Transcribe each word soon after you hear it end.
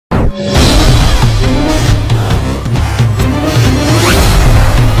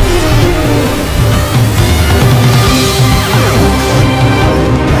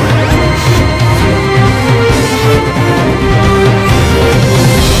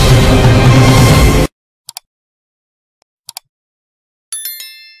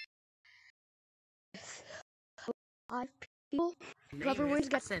5 people. Whoever wins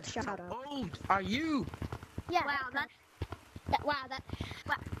gets a shout out. How old are you? Yeah. Wow, that.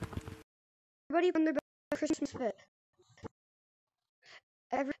 Everybody put on their Christmas fit.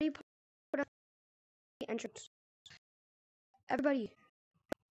 Everybody put on the entrance. Everybody.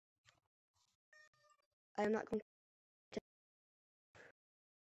 I am not going to.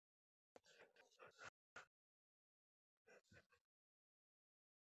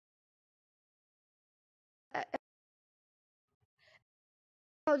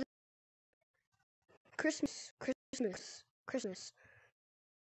 Oh, Christmas.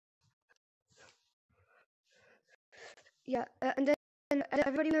 Yeah, and then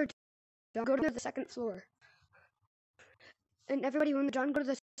everybody when they're done, go to the second floor. And everybody when they're done, go to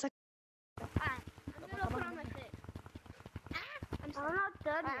the second. Alright, I'm gonna go put on my fit. I'm not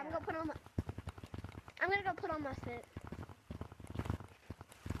done yet. I'm gonna go put on my fit.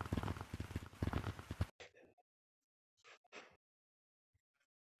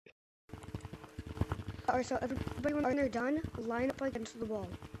 Alright, so everybody when they're done, line up against the wall.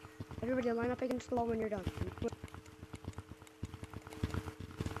 Everybody line up against the wall when you're done.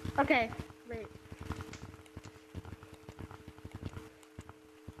 Okay, wait.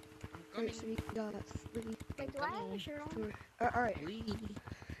 Alright, so we got 3. Wait, do I have a shirt on? Alright.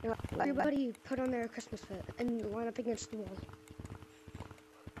 Now, everybody put on their Christmas fit and line up against the wall.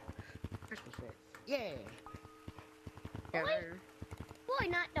 Christmas fit. Yeah. Boy,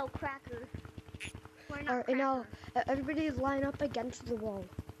 not no cracker. Boy, not Alright, and now cracker. everybody line up against the wall.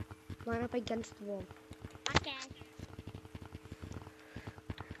 Line up against the wall. Okay.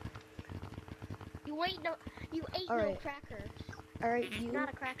 You ate no Alright. cracker. Alright, you. Not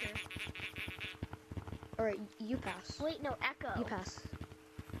a cracker. Alright, you pass. Wait, no, Echo. You pass.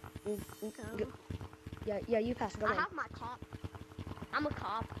 Echo. Yeah, you pass. Go I on. have my cop. I'm a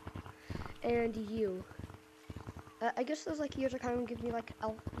cop. And you. I guess those like ears are kind of giving me like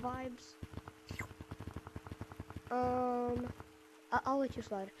elf vibes. I'll let you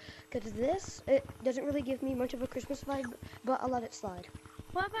slide. Cause this, it doesn't really give me much of a Christmas vibe, but I'll let it slide.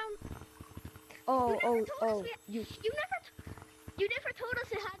 What about? You. You never told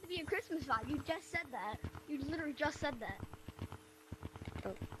us it had to be a Christmas vibe. You just said that. You literally just said that.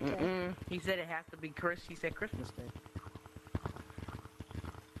 Okay. He said it has to be He said Christmas Day.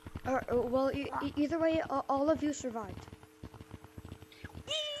 Well, either way, all of you survived.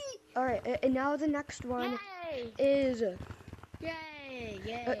 Alright, and now the next one Yay! is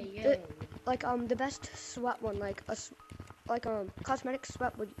Yay! like the best sweat one, like cosmetic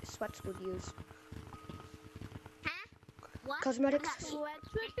sweats would use. Huh? What? Cosmetics. Sweats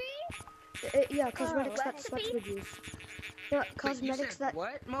would be? Yeah, cosmetics that what? sweats would use. Yeah, cosmetics that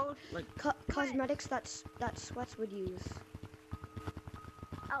what mode? Like cosmetics that sweats would use.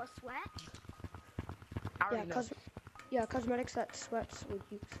 Oh, sweat? Yeah, cosmetics that sweats would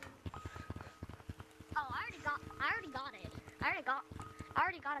use. Oh, I already got it. I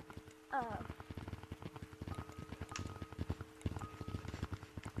already got it.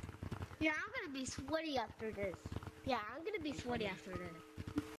 Yeah, I'm gonna be sweaty after this. Yeah, I'm gonna be sweaty after this.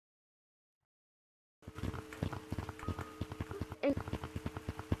 And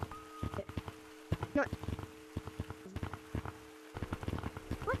no.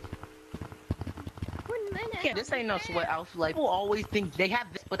 What? 1 minute. yeah, this ain't no sweat outfit. Like people always think they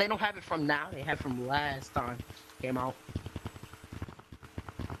have this, but they don't have it from now. They have it from last time came out.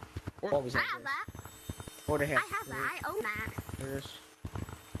 Or always I have have this. that. Or they have. I have that. I own that. This.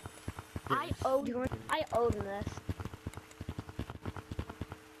 I own this.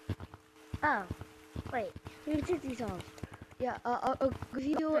 Oh, wait. Let me take these off. Yeah, I'll give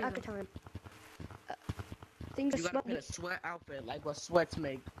you at the time. Things You gotta put a sweat outfit, like what sweats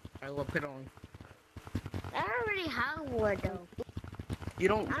make. I will put on. I already have one though. You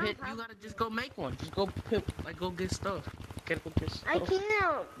don't I don't pit. have- You gotta just go make one. Just go pit. Like go get stuff. Gotta go get stuff. I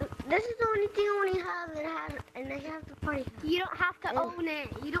can't. This is the only thing I only have that has, and I have the party. You don't have to own it.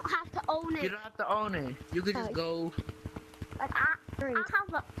 You don't have to own You it. don't have to own it. You could just go. Like I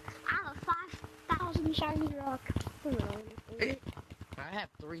have a 5,000 shiny rock. I have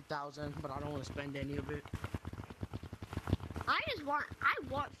 3,000, but I don't want to spend any of it. I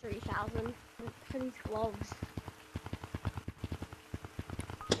want 3,000 for these gloves.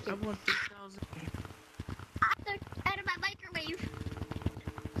 I want 3,000. Out of my microwave.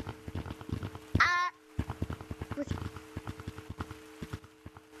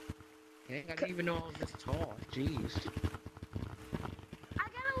 Dang, I didn't even know I was this tall. Jeez. I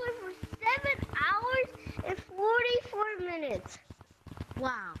gotta live for 7 hours and 44 minutes.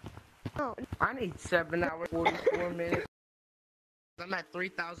 Wow. Oh, I need 7 hours 44 minutes. I'm at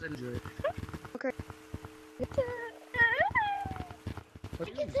 3,000. okay.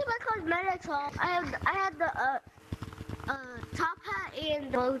 You can see my cosmetics all. I had the top hat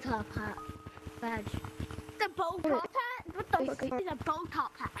and the bow top hat badge. The bow top hat? What the fuck is a bow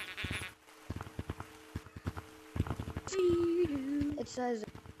top hat? It says,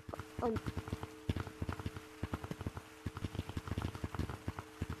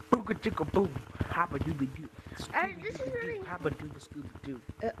 Booga chicka boom. Hoppa dooby doo. This is really... Hoppa dooba scooby doo.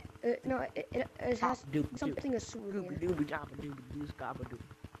 no, it has something to sword Dooby there. dooby hoppa dooby doo scabba doo.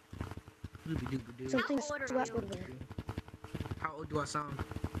 Dooby dooby doo. Something How old are sword you? there. How old do I sound?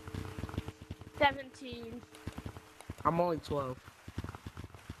 17. I'm only 12.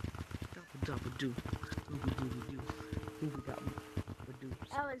 Dooby doo. Dooby dooby doo. Dooby dooby doo.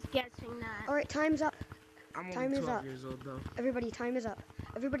 I was guessing that. Alright, time's up. I'm Time only is 12 up. years old though. Everybody, time is up.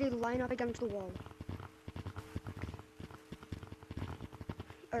 Everybody line up against the wall.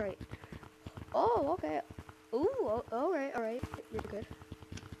 Alright. Oh, okay. Ooh, alright. You're good.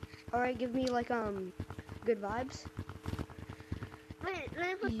 Alright, give me like, good vibes. Wait, let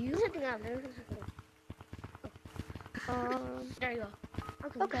me put You? something up. Let me put something up. There you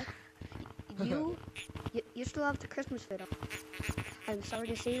go. Okay. You still have the Christmas fit up. I'm sorry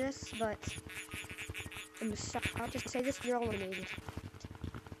to say this, but I'll just say this, you're all eliminated.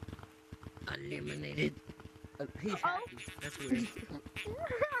 Eliminated. He's happy. That's weird.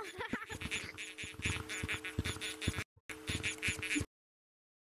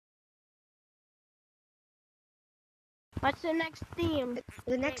 What's the next theme?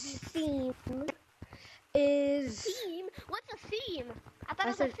 The next theme is... Theme? What's a theme? I thought I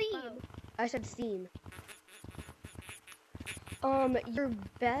it was said- a theme. I said theme. Your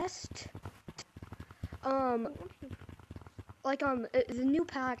best, the new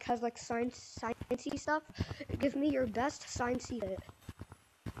pack has like sciencey stuff. Give me your best sciencey fit.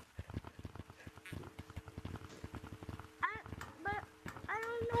 But I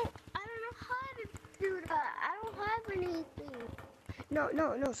don't know how to do that. I don't have anything. No.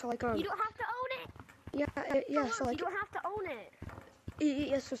 So like You don't have to own it. yeah. So like you don't have to own it.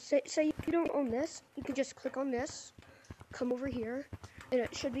 yeah. So say you don't own this, you can just click on this, come over here, and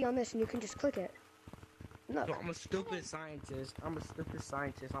it should be on this, and you can just click it. Look. So I'm a stupid scientist. I'm gonna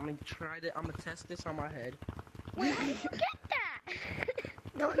test this on my head. Wait, how did you get that?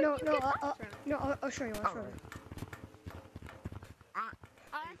 No. Where did you get that from? I'll show you. Alright.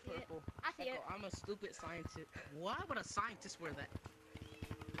 I see it. Purple. I see it. Echo, I'm a stupid scientist. Why would a scientist wear that?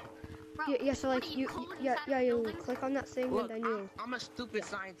 Bro, Yeah. So what like are you cold yeah. inside a You building? click on that thing, Look, and then you. I'm a stupid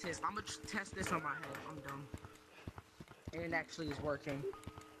scientist. I'm gonna test this on my head. I'm dumb. And it actually is working.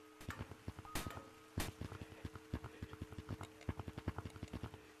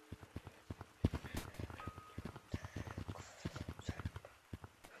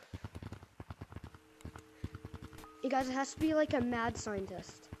 You guys, it has to be like a mad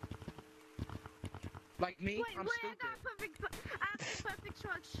scientist. Like me, I'm I stupid. got a perfect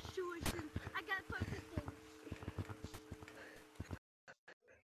situation. I got a perfect thing.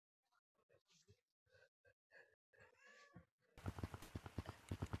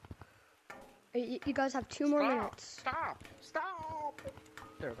 You guys have 2 more minutes. Stop!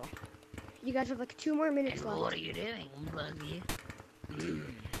 There we go. You guys have like 2 more minutes And left. what are you doing, Buggy?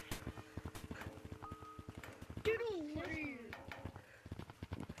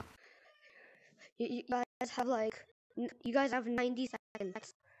 You guys have like, you guys have 90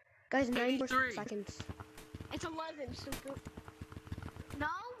 seconds. Guys, 90 more 83. seconds. It's 11, stupid. No,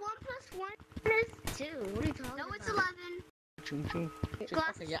 1 plus 1 is 2. What are you talking No, about? it's 11. Ching ching.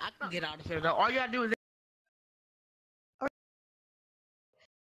 Glass- Okay, yeah, I can get out of here though. All you gotta do is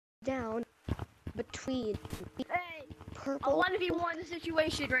Down between Hey, a purple. 1v1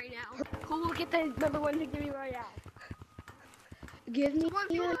 situation right now. Who will get the number 1 victory royale? Give me One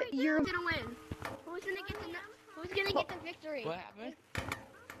your, who's gonna win? Who's gonna get the victory? what happened?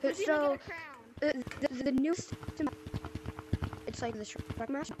 Who's so gonna get a crown? the new system. It's like the Shrek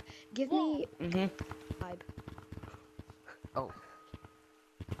match. Give me vibe. Oh,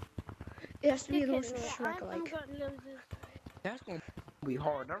 It has to be the You're most kidding me. I'm Shrek-like. gonna lose this. that's gonna be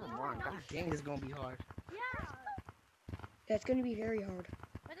hard. Never mind. God dang, it's gonna be hard. Yeah. Yeah, it's gonna be very hard.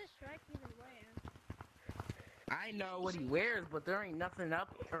 What does Shrek even wear? I know what he wears, but there ain't nothing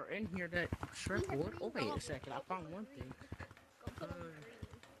up or in here that Shrek would. Oh wait a second, I found one thing.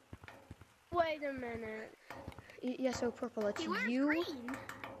 Wait a minute. Yeah, so purple. It's He wears you. green.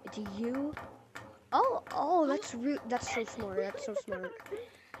 It's you. Oh, that's so smart. That's so smart.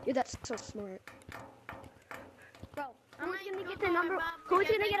 Yeah, that's so smart. Bro, Who's gonna get the number? Who's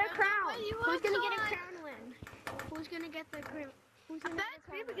gonna get a crown? Who's gonna get a crown win? Who's gonna get the crown? That's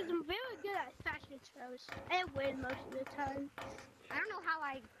me because I'm very good at fashion shows. I win most of the time. I don't know how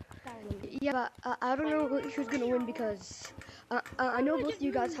I got in. Yeah, but I don't know who's gonna win because I know both of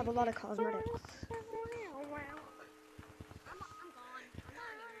you guys have a lot of cosmetics.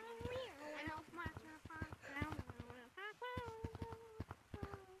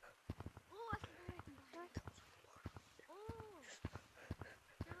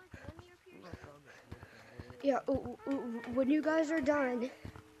 Yeah, when you guys are done,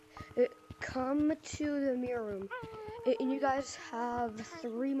 come to the mirror room. And you guys have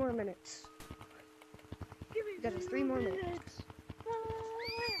 3 more minutes. You guys have 3 more minutes.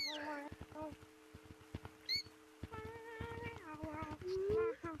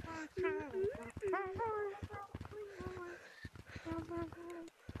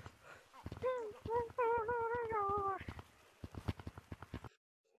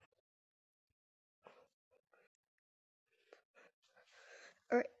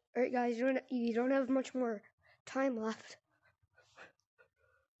 Alright guys, you don't have much more time left.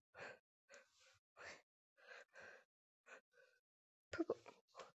 Purple.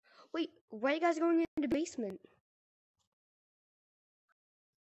 Wait, why are you guys going into the basement?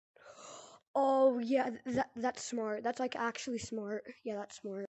 Oh yeah, that's smart. That's like actually smart. Yeah, that's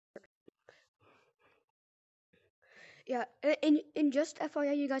smart. Yeah, and just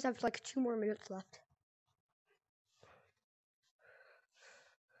FYI, you guys have like 2 more minutes left.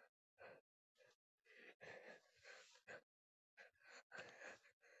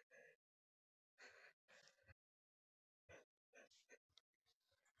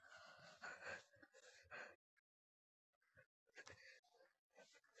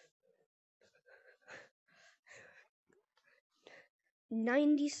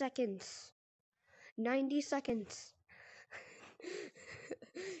 "90 seconds. 90 seconds.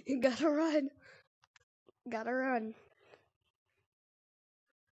 You gotta run. Gotta run.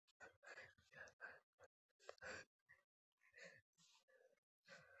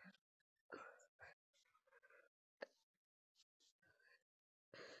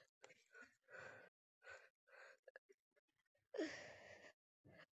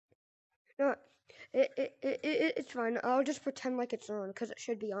 No, it's fine. I'll just pretend like it's on, because it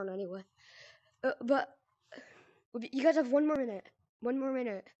should be on anyway. But you guys have 1 more minute. 1 more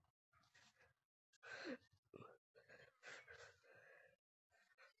minute.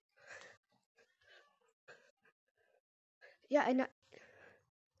 Yeah, and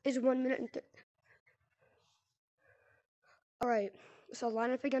is 1 minute and Alright, so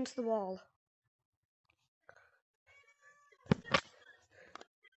line up against the wall.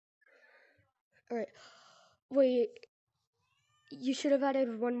 Alright, wait, you should have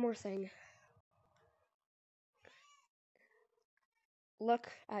added one more thing.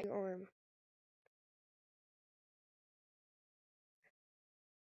 Look at your arm.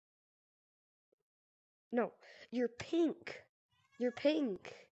 No, you're pink. You're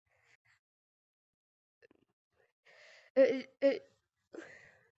pink. Do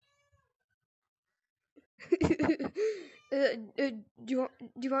you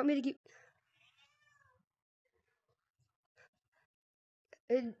want me to give?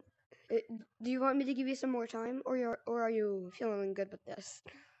 Do you want me to give you some more time, or are you feeling good with this?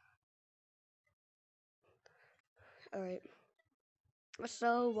 All right.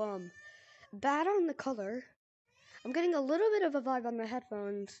 So bad on the color. I'm getting a little bit of a vibe on the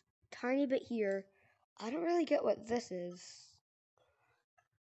headphones. Tiny bit here. I don't really get what this is.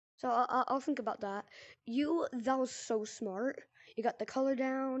 So I'll think about that. That was so smart. You got the color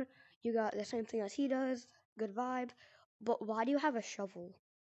down. You got the same thing as he does. Good vibe. But why do you have a shovel?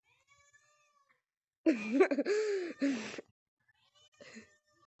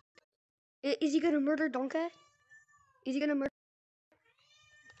 Is he gonna murder Donkey? Is he gonna murder?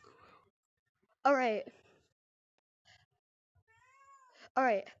 Alright.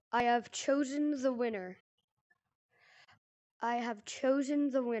 Alright. I have chosen the winner. I have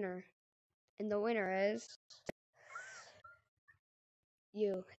chosen the winner. And the winner is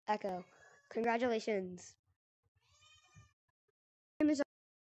you, Echo. Congratulations. Time is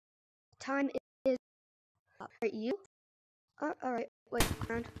up. Alright, you? Alright, wait,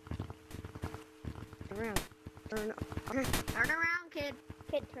 around. Around. Turn Around, kid.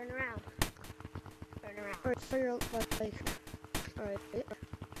 Kid, turn around. Turn around. Alright, so you're like, alright.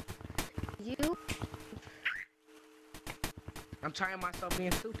 You? I'm trying myself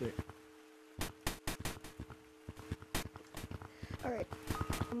being stupid. Alright.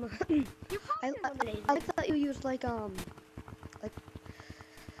 You I like that you used like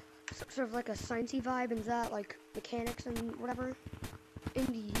sort of like a sciencey vibe and that, like mechanics and whatever.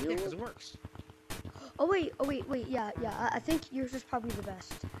 And you? Yeah, 'cause it works. Oh wait, yeah. I think yours is probably the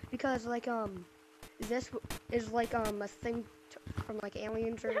best because like this is like a thing from like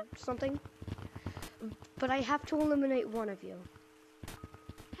aliens or something. But I have to eliminate one of you.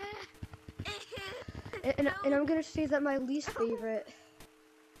 And I'm gonna say that my least favorite,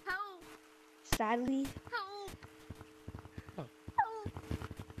 Help! sadly, Help!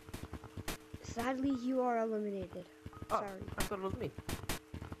 sadly you are eliminated. Oh, Sorry. I thought it was me.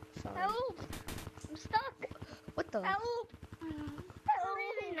 Sorry. Help! I'm stuck. What the? Help! I'm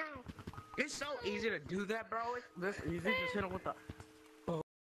leaving now. It's so easy to do that, bro. It's this easy. Just hit him with the